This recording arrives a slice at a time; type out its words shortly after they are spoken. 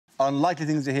Unlikely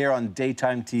things to hear on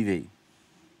daytime TV.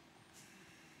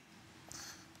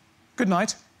 Good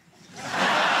night.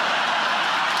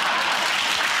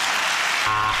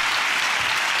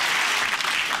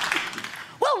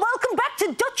 Well, welcome back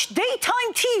to Dutch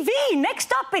daytime TV.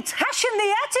 Next up, it's Hash in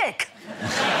the Attic.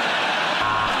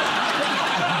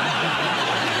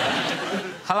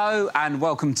 Hello and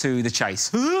welcome to The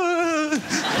Chase.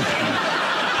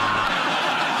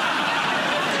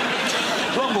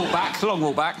 Long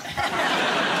walk back.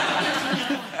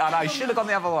 And I should have gone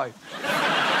the other way.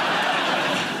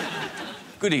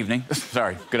 Good evening.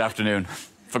 Sorry, good afternoon.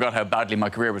 Forgot how badly my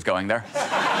career was going there.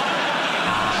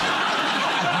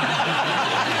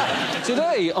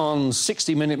 Today on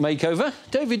 60 Minute Makeover,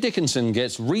 David Dickinson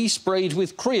gets re-sprayed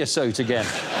with creosote again.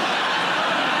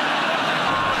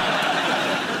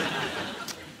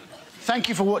 Thank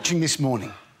you for watching this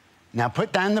morning. Now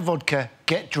put down the vodka,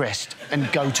 get dressed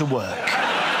and go to work.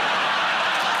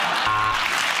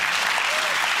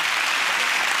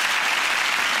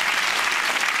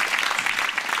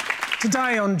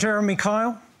 Today on Jeremy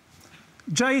Kyle,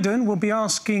 Jayden will be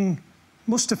asking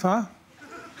Mustafa...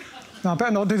 No, I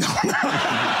better not do that.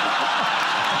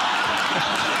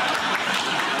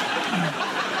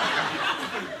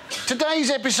 Today's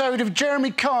episode of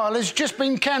Jeremy Kyle has just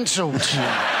been cancelled.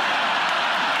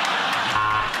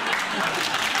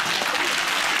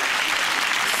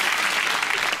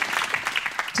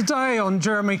 Today on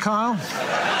Jeremy Kyle,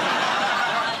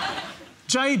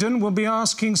 Jayden will be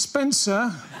asking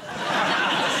Spencer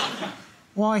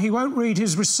why he won't read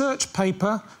his research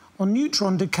paper on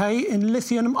neutron decay in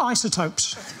lithium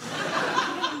isotopes.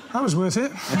 That was worth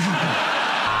it.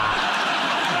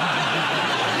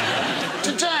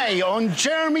 Today on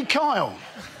Jeremy Kyle,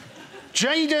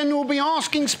 Jayden will be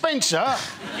asking Spencer,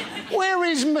 where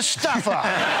is Mustafa?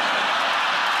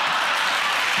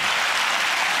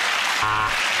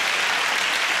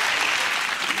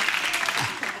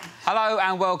 Hello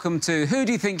and welcome to Who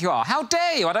Do You Think You Are? How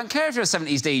dare you? I don't care if you're a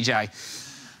 70s DJ.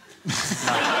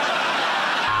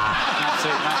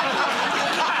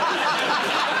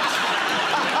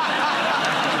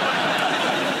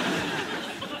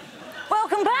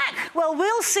 Welcome back. Well,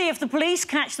 we'll see if the police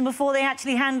catch them before they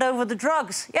actually hand over the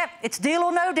drugs. Yep, it's deal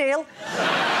or no deal.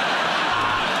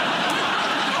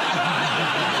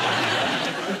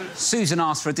 Susan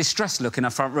asked for a distressed look in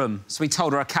her front room, so we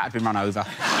told her a cat had been run over.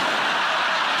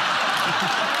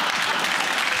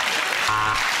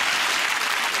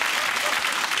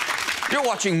 You're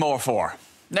watching More 4.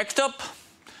 Next up,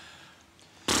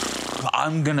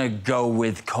 I'm gonna go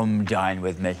with Come Dine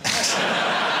With Me.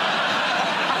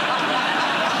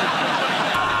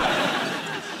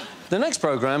 The next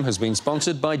programme has been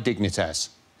sponsored by Dignitas.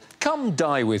 Come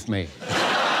die with me.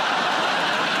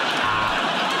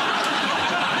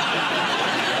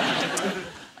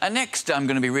 And next, I'm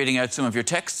gonna be reading out some of your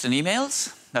texts and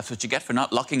emails. That's what you get for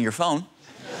not locking your phone.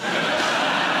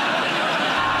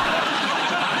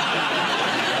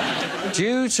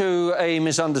 Due to a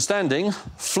misunderstanding,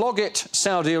 Flog It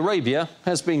Saudi Arabia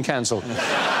has been cancelled.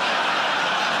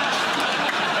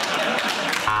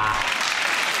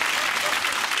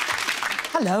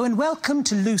 Hello and welcome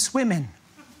to Loose Women.